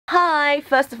Hi!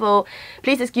 First of all,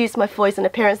 please excuse my voice and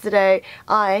appearance today.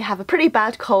 I have a pretty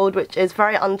bad cold, which is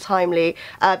very untimely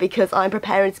because I'm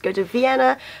preparing to go to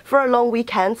Vienna for a long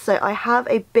weekend. So I have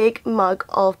a big mug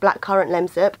of blackcurrant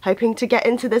lemsip, hoping to get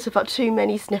into this without too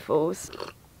many sniffles.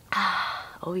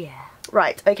 Oh yeah.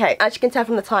 Right, okay, as you can tell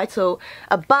from the title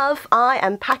above, I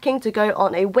am packing to go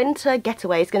on a winter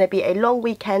getaway. It's going to be a long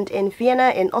weekend in Vienna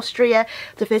in Austria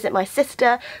to visit my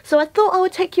sister. So I thought I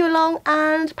would take you along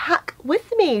and pack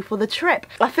with me for the trip.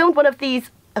 I filmed one of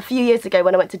these a few years ago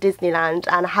when I went to Disneyland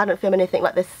and I hadn't filmed anything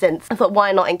like this since. I thought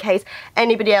why not, in case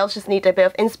anybody else just needed a bit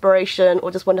of inspiration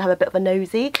or just want to have a bit of a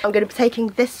nosy. I'm going to be taking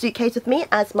this suitcase with me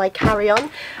as my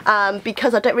carry-on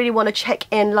because I don't really want to check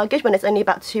in luggage when it's only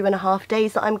about 2.5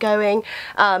 days that I'm going,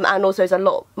 and also it's a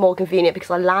lot more convenient because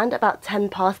I land about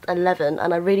 11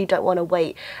 and I really don't want to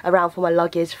wait around for my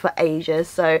luggage for ages.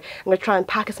 So I'm going to try and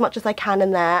pack as much as I can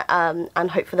in there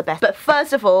and hope for the best. But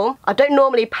first of all, I don't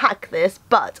normally pack this,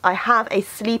 but I have a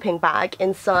sleeping bag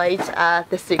inside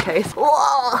this suitcase.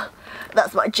 Whoa!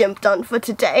 That's my gym done for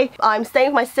today. I'm staying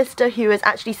with my sister who is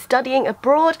actually studying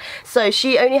abroad, so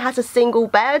she only has a single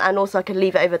bed, and also I can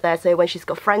leave it over there so when she's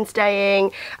got friends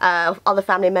staying, other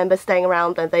family members staying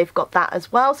around, then they've got that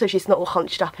as well, so she's not all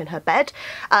hunched up in her bed.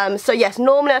 So yes,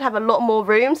 normally I'd have a lot more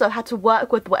room, so I've had to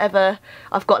work with whatever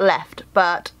I've got left,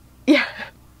 but yeah.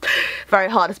 Very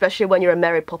hard, especially when you're a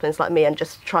Mary Poppins like me and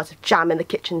just try to jam in the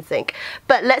kitchen sink.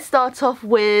 But let's start off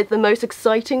with the most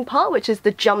exciting part, which is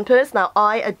the jumpers. Now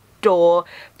I adore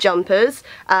jumpers.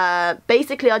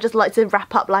 Basically I just like to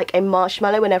wrap up like a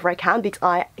marshmallow whenever I can because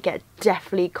I get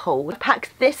deathly cold. I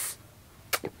packed this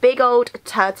big old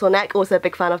turtleneck, also a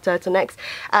big fan of turtlenecks,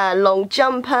 long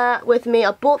jumper with me.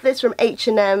 I bought this from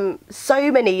H&M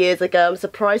so many years ago. I'm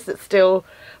surprised it's still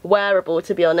wearable,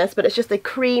 to be honest, but it's just a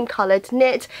cream coloured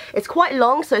knit. It's quite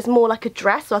long, so it's more like a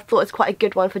dress, so I thought it's quite a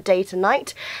good one for day to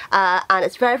night, and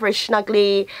it's very, very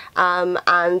snuggly,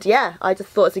 and yeah, I just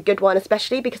thought it's a good one,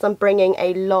 especially because I'm bringing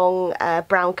a long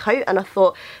brown coat, and I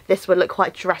thought this would look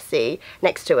quite dressy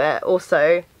next to it.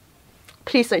 Also,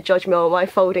 please don't judge me on my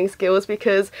folding skills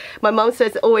because my mum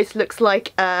says it always looks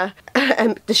like a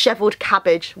dishevelled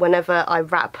cabbage whenever I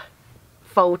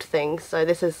fold things, so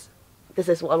this is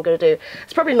what I'm going to do.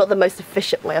 It's probably not the most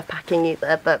efficient way of packing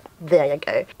either, but there you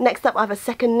go. Next up I have a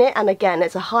second knit, and again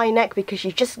it's a high neck because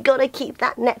you just gotta keep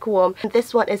that neck warm.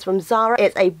 This one is from Zara.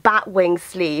 It's a bat wing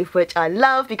sleeve, which I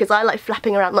love because I like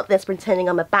flapping around like this, pretending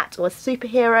I'm a bat or a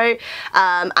superhero,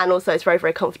 and also it's very,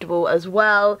 very comfortable as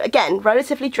well. Again,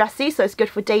 relatively dressy, so it's good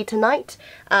for day to night,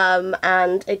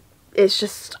 and it's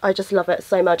just, I just love it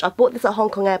so much. I bought this at Hong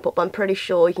Kong airport, but I'm pretty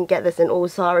sure you can get this in all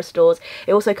Zara stores.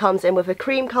 It also comes in with a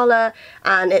cream colour,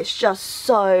 and it's just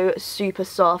so super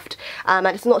soft, and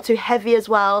it's not too heavy as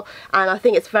well, and I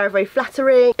think it's very, very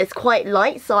flattering. It's quite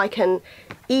light, so I can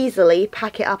easily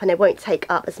pack it up and it won't take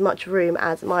up as much room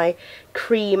as my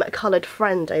cream coloured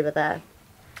friend over there.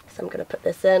 So I'm going to put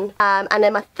this in. And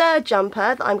then my third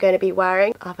jumper that I'm going to be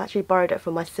wearing, I've actually borrowed it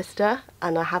from my sister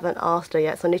and I haven't asked her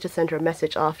yet, so I need to send her a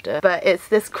message after. But it's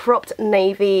this cropped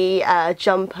navy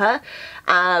jumper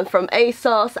from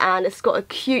ASOS, and it's got a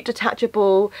cute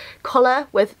detachable collar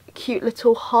with cute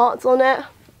little hearts on it.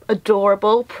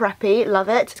 Adorable, preppy, love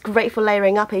it. It's great for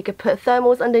layering up, and you could put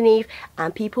thermals underneath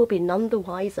and people will be none the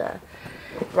wiser.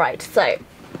 Right, so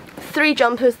 3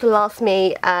 jumpers to last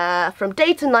me from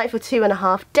day to night for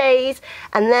 2.5 days,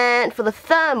 and then for the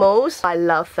thermals, I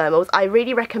love thermals. I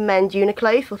really recommend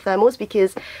Uniqlo for thermals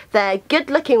because they're good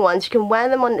looking ones. You can wear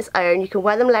them on its own, you can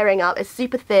wear them layering up. It's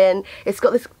super thin, it's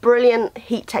got this brilliant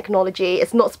heat technology.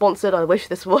 It's not sponsored, I wish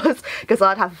this was, because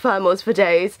I'd have thermals for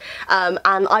days, and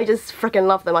I just freaking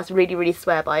love them. I really, really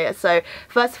swear by it. So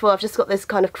first of all, I've just got this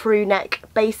kind of crew neck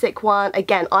basic one.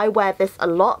 Again, I wear this a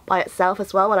lot by itself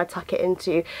as well when I tuck it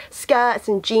into skirts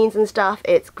and jeans and stuff.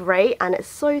 It's great, and it's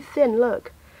so thin.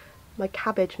 Look, my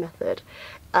cabbage method.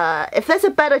 If there's a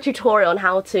better tutorial on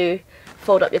how to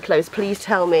fold up your clothes, please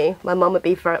tell me. My mum would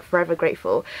be forever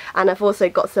grateful. And I've also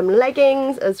got some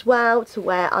leggings as well to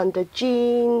wear under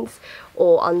jeans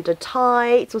or under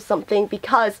tights or something,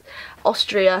 because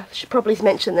Austria, should probably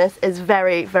mention this, is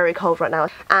very, very cold right now.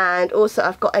 And also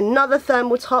I've got another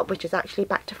thermal top, which is actually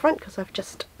back to front because I've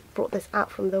just brought this out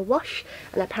from the wash,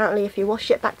 and apparently if you wash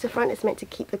it back to front it's meant to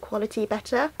keep the quality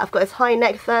better. I've got this high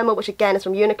neck thermal, which again is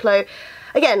from Uniqlo.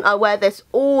 Again, I wear this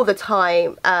all the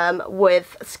time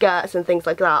with skirts and things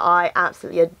like that. I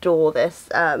absolutely adore this,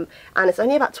 and it's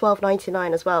only about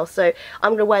 £12.99 as well, so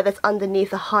I'm going to wear this underneath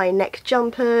the high neck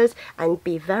jumpers and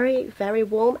be very, very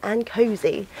warm and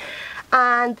cozy.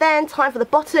 And then time for the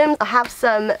bottoms. I have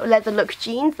some leather look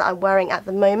jeans that I'm wearing at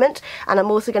the moment, and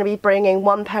I'm also going to be bringing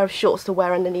one pair of shorts to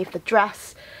wear underneath the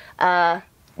dress.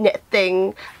 knit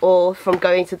thing, or from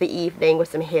going to the evening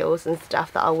with some heels and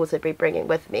stuff that I'll also be bringing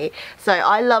with me. So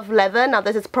I love leather. Now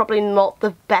this is probably not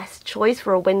the best choice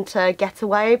for a winter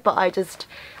getaway, but I just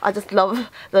love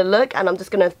the look, and I'm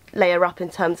just going to layer up in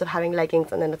terms of having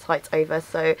leggings and then the tights over,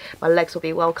 so my legs will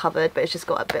be well covered, but it's just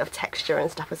got a bit of texture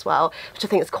and stuff as well, which I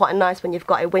think is quite nice when you've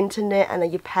got a winter knit and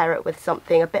then you pair it with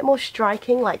something a bit more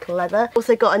striking like leather.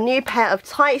 Also got a new pair of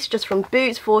tights just from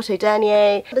Boots, Forte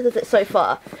Dernier. This is it so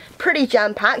far. Pretty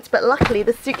jam-packed, but luckily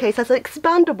the suitcase has an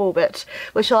expandable bit,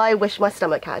 which I wish my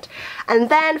stomach had. And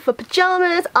then for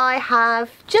pyjamas, I have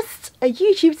just a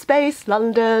YouTube Space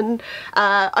London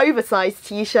oversized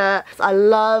t-shirt. I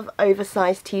love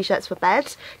oversized t-shirts for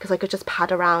bed because I could just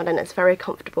pad around and it's very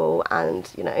comfortable, and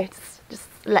you know, it's just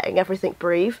letting everything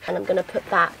breathe. And I'm gonna put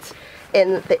that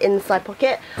in the inside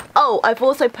pocket. Oh, I've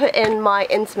also put in my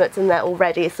intimates in there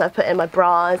already, so I've put in my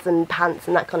bras and pants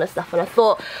and that kind of stuff, and I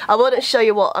thought I wouldn't show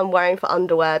you what I'm wearing for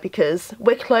underwear because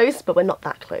we're close, but we're not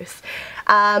that close.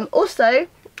 Also,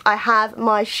 I have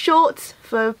my shorts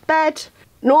for bed.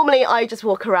 Normally I just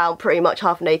walk around pretty much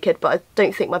half naked, but I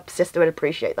don't think my sister would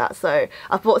appreciate that, so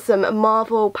I've bought some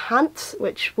Marvel pants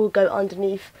which will go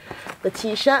underneath the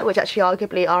t-shirt, which actually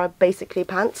arguably are basically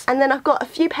pants. And then I've got a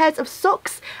few pairs of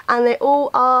socks, and they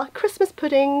all are Christmas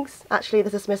puddings. Actually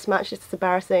this is mismatched, it's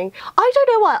embarrassing. I don't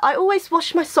know why, I always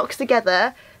wash my socks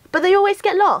together but they always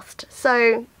get lost.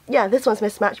 So yeah, this one's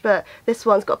mismatched, but this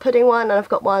one's got a pudding one, and I've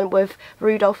got one with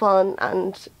Rudolph on,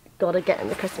 and gotta get in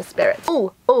the Christmas spirit.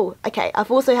 Oh, okay, I've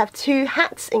also have 2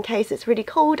 hats in case it's really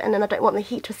cold and then I don't want the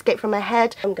heat to escape from my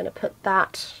head. I'm gonna put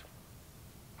that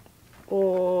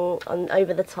on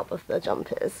over the top of the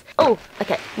jumpers. Oh,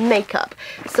 okay, makeup.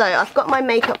 So I've got my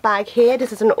makeup bag here.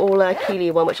 This is an Ola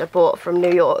Keely one which I bought from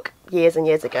New York years and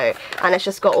years ago, and it's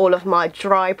just got all of my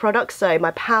dry products, so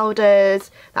my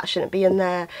powders, that shouldn't be in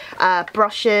there,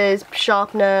 brushes,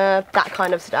 sharpener, that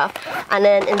kind of stuff. And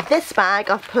then in this bag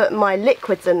I've put my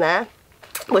liquids in there,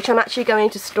 which I'm actually going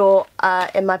to store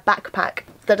in my backpack.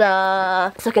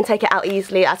 Ta-da! So I can take it out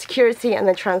easily as security and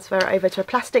then transfer it over to a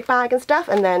plastic bag and stuff,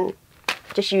 and then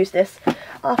just use this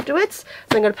afterwards.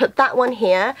 So I'm going to put that one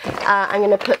here. I'm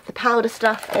going to put the powder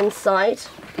stuff inside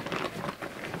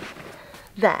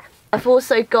there. I've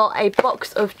also got a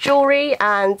box of jewellery,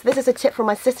 and this is a tip from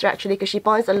my sister actually, because she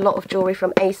buys a lot of jewellery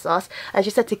from ASOS, and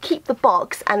she said to keep the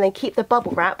box and then keep the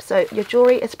bubble wrap so your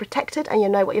jewellery is protected and you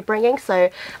know what you're bringing. So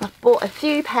I've bought a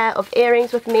few pair of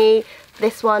earrings with me.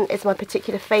 This one is my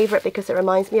particular favourite because it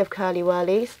reminds me of curly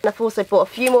whirlies. And I've also bought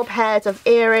a few more pairs of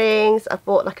earrings. I've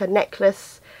bought like a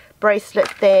necklace bracelet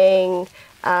thing.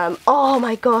 Oh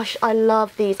my gosh, I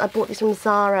love these. I bought these from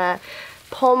Zara.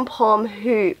 Pom-pom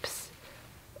hoops.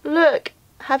 Look,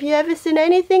 have you ever seen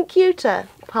anything cuter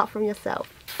apart from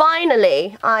yourself?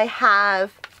 Finally, I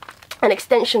have an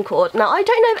extension cord. Now, I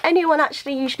don't know if anyone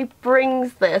actually usually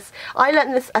brings this. I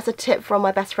learned this as a tip from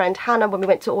my best friend Hannah when we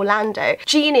went to Orlando.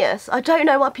 Genius. I don't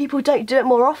know why people don't do it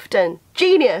more often.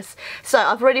 Genius. So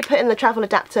I've already put in the travel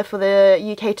adapter for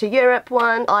the UK to Europe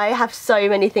one. I have so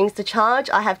many things to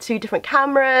charge. I have 2 different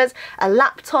cameras, a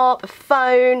laptop, a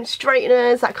phone,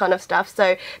 straighteners, that kind of stuff.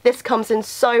 So this comes in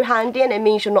so handy, and it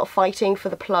means you're not fighting for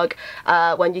the plug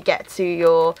when you get to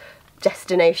your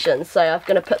destination. So I'm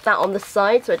going to put that on the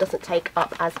side so it doesn't take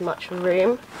up as much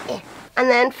room. And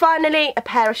then finally, a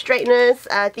pair of straighteners.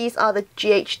 These are the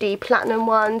GHD Platinum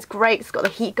ones. Great. It's got the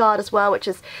heat guard as well, which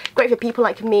is great for people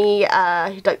like me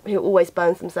who always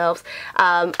burns themselves.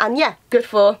 And yeah, good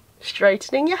for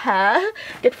straightening your hair,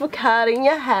 good for curling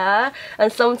your hair,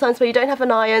 and sometimes when you don't have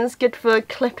an iron, it's good for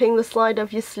clipping the side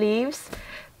of your sleeves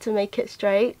to make it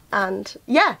straight. And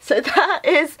yeah, so that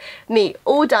is me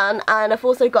all done. And I've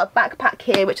also got a backpack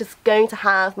here which is going to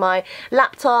have my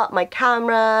laptop, my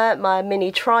camera, my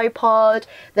mini tripod,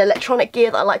 the electronic gear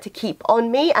that I like to keep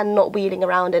on me and not wheeling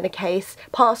around in a case,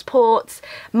 passports,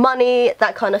 money,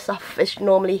 that kind of stuff is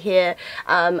normally here,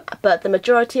 but the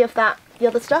majority of that, the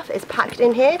other stuff, is packed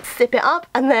in here. Zip it up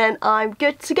and then I'm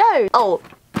good to go. Oh,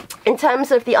 in terms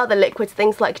of the other liquids,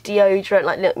 things like deodorant,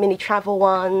 like little mini travel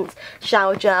ones,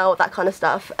 shower gel, that kind of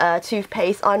stuff,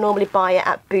 toothpaste, I normally buy it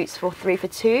at Boots for 3 for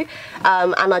 2,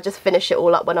 and I just finish it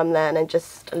all up when I'm there and then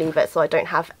just leave it so I don't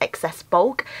have excess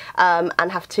bulk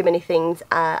and have too many things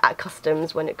at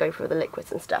customs when it go through the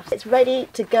liquids and stuff. It's ready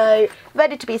to go,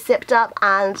 ready to be sipped up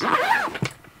and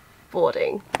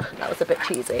boarding. That was a bit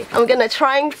cheesy. I'm gonna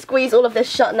try and squeeze all of this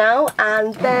shut now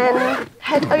and then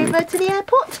head over to the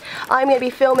airport. I'm gonna be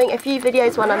filming a few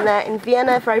videos when I'm there in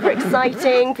Vienna. Very, very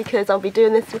exciting because I'll be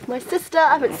doing this with my sister. I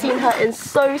haven't seen her in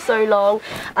so long,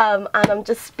 and I'm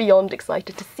just beyond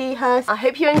excited to see her. I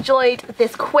hope you enjoyed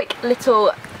this quick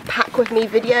little pack with me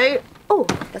video. Oh,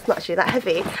 that's not actually that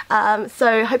heavy.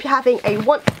 So hope you're having a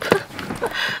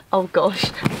oh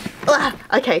gosh.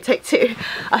 Okay, take two.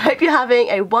 I hope you're having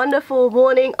a wonderful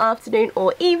morning, afternoon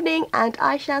or evening, and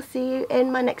I shall see you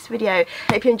in my next video.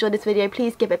 Hope you enjoyed this video.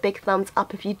 Please give it a big thumbs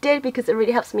up if you did, because it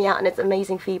really helps me out and it's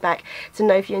amazing feedback to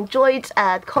know if you enjoyed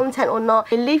the content or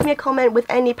not. Leave me a comment with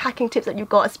any packing tips that you've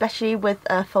got, especially with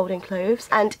folding clothes.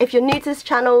 And if you're new to this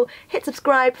channel, hit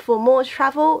subscribe for more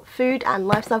travel, food and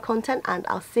lifestyle content, and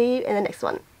I'll see you in the next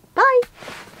one. Bye!